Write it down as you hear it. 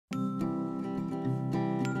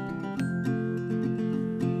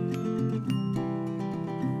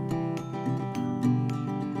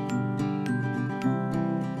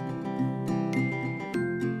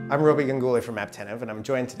I'm Robi Ganguly from Apptentive, and I'm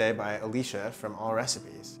joined today by Alicia from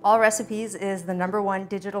Allrecipes. Allrecipes is the #1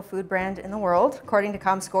 digital food brand in the world, according to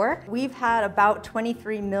Comscore. We've had about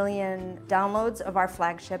 23 million downloads of our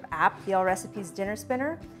flagship app, the Allrecipes Dinner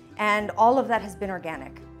Spinner, and all of that has been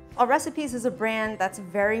organic. Allrecipes is a brand that's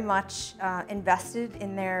very much invested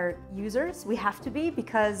in their users. We have to be,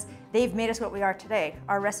 because they've made us what we are today.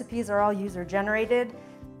 Our recipes are all user-generated.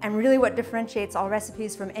 And really what differentiates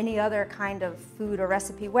Allrecipes from any other kind of food or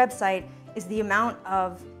recipe website is the amount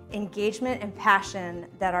of engagement and passion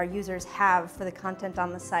that our users have for the content on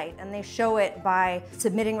the site. And they show it by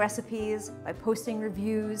submitting recipes, by posting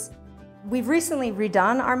reviews. We've recently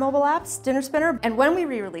redone our mobile app's Dinner Spinner, and when we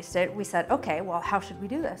re-released it, we said, okay, well, how should we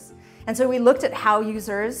do this? And so we looked at how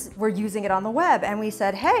users were using it on the web, and we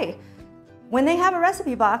said, hey, when they have a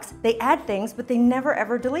recipe box, they add things, but they never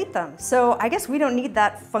ever delete them. So I guess we don't need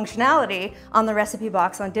that functionality on the recipe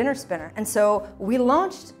box on Dinner Spinner. And so we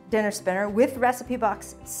launched Dinner Spinner with recipe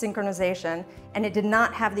box synchronization, and it did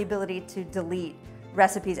not have the ability to delete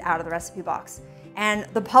recipes out of the recipe box. And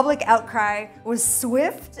the public outcry was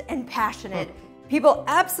swift and passionate. People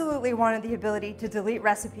absolutely wanted the ability to delete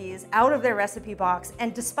recipes out of their recipe box,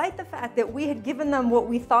 and despite the fact that we had given them what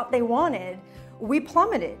we thought they wanted, we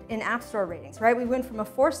plummeted in App Store ratings, right? We went from a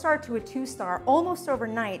 4-star to a 2-star almost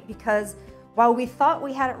overnight, because while we thought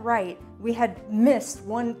we had it right, we had missed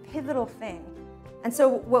one pivotal thing. And so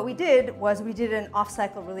what we did was we did an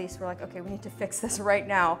off-cycle release. We're like, okay, we need to fix this right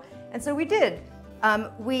now. And so we did.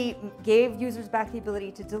 We gave users back the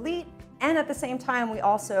ability to delete, and at the same time, we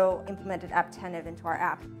also implemented Apptentive into our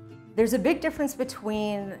app. There's a big difference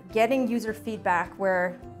between getting user feedback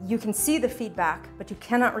where you can see the feedback, but you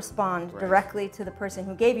cannot respond directly to the person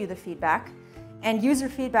who gave you the feedback, and user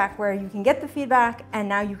feedback where you can get the feedback and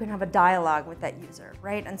now you can have a dialogue with that user,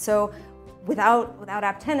 right? And so without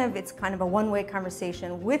Apptentive, it's kind of a one-way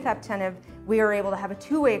conversation. With Apptentive, we are able to have a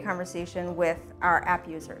two-way conversation with our app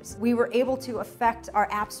users. We were able to affect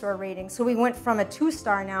our App Store rating, so we went from a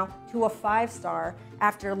 2-star now to a 5-star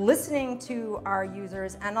after listening to our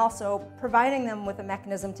users and also providing them with a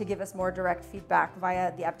mechanism to give us more direct feedback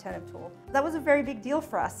via the Apptentive tool. That was a very big deal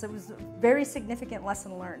for us. It was a very significant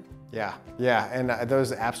lesson learned. Yeah, and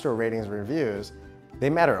those App Store ratings and reviews, they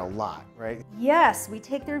matter a lot, right? Yes, we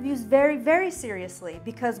take the reviews very, very seriously,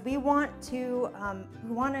 because we want to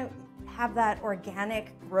have that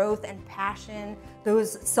organic growth and passion,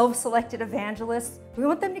 those self-selected evangelists. We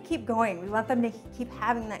want them to keep going. We want them to keep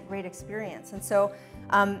having that great experience. And so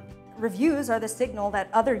reviews are the signal that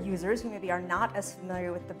other users who maybe are not as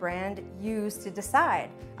familiar with the brand use to decide,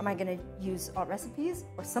 am I going to use Allrecipes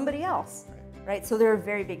or somebody else, right? So they're a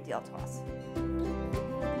very big deal to us.